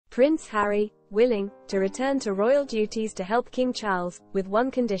Prince Harry, willing to return to royal duties to help King Charles, with one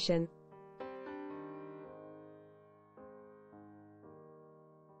condition.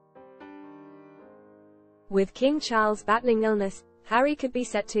 With King Charles battling illness, Harry could be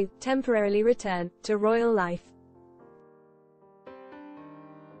set to temporarily return to royal life.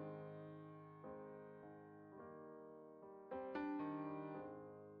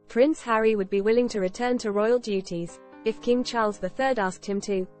 Prince Harry would be willing to return to royal duties if King Charles III asked him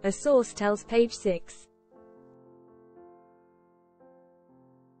to, a source tells Page 6.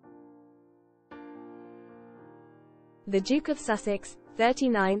 The Duke of Sussex,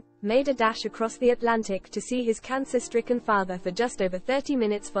 39, made a dash across the Atlantic to see his cancer-stricken father for just over 30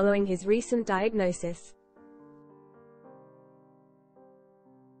 minutes following his recent diagnosis.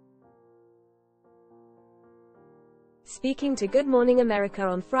 Speaking to Good Morning America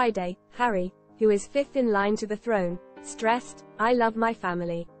on Friday, Harry, who is fifth in line to the throne, stressed, "I love my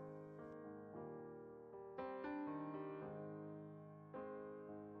family."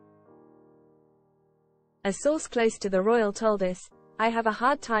 A source close to the royal told us, "I have a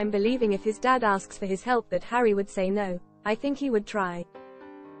hard time believing if his dad asks for his help that Harry would say no. I think he would try."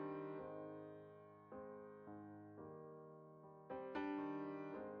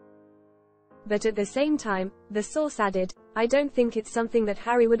 But at the same time, the source added, "I don't think it's something that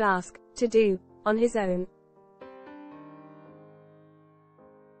Harry would ask to do on his own."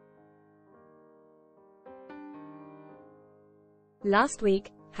 Last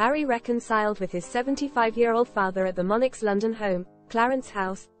week, Harry reconciled with his 75-year-old father at the monarch's London home, Clarence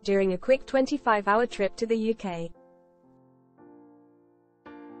House, during a quick 25-hour trip to the UK.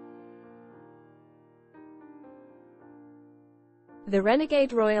 The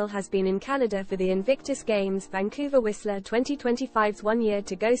renegade royal has been in Canada for the Invictus Games Vancouver Whistler 2025's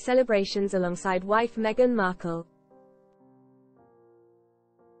one-year-to-go celebrations alongside wife Meghan Markle.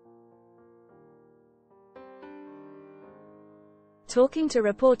 Talking to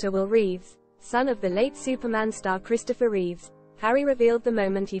reporter Will Reeves, son of the late Superman star Christopher Reeves, Harry revealed the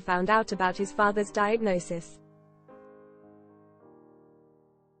moment he found out about his father's diagnosis.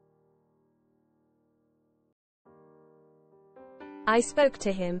 "I spoke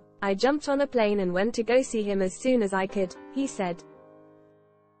to him. I jumped on a plane and went to go see him as soon as I could," he said.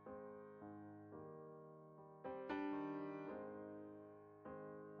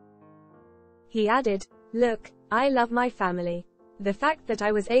 He added, "Look, I love my family. The fact that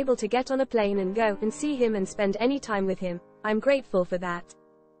I was able to get on a plane and go and see him and spend any time with him, I'm grateful for that."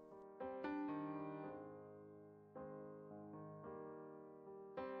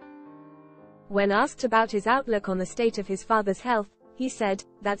 When asked about his outlook on the state of his father's health, he said,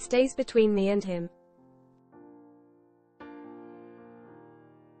 "That stays between me and him."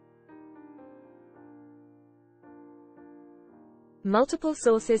 Multiple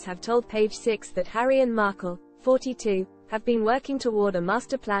sources have told Page 6 that Harry and Markle, 42, have been working toward a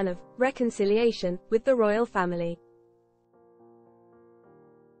master plan of reconciliation with the royal family.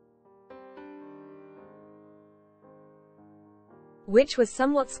 Which was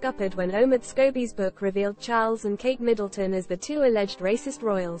somewhat scuppered when Omid Scobie's book revealed Charles and Kate Middleton as the two alleged racist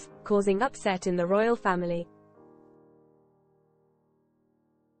royals, causing upset in the royal family.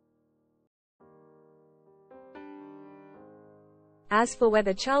 As for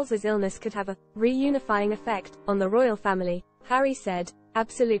whether Charles's illness could have a reunifying effect on the royal family, Harry said,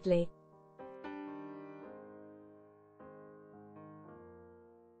 "Absolutely.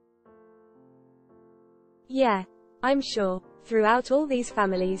 Yeah, I'm sure. Throughout all these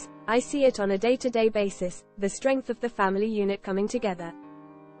families, I see it on a day-to-day basis, the strength of the family unit coming together."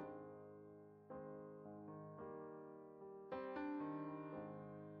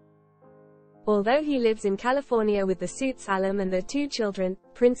 Although he lives in California with the suits alum and their two children,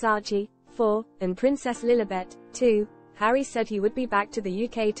 Prince Archie, 4, and Princess Lilibet, 2, Harry said he would be back to the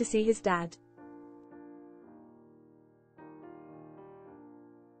UK to see his dad.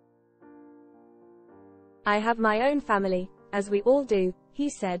 "I have my own family, as we all do," he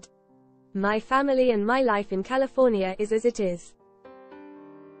said. "My family and my life in California is as it is.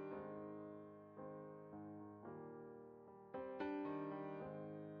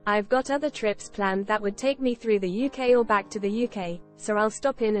 I've got other trips planned that would take me through the UK or back to the UK, so I'll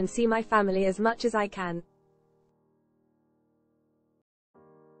stop in and see my family as much as I can."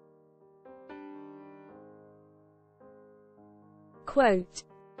 Quote,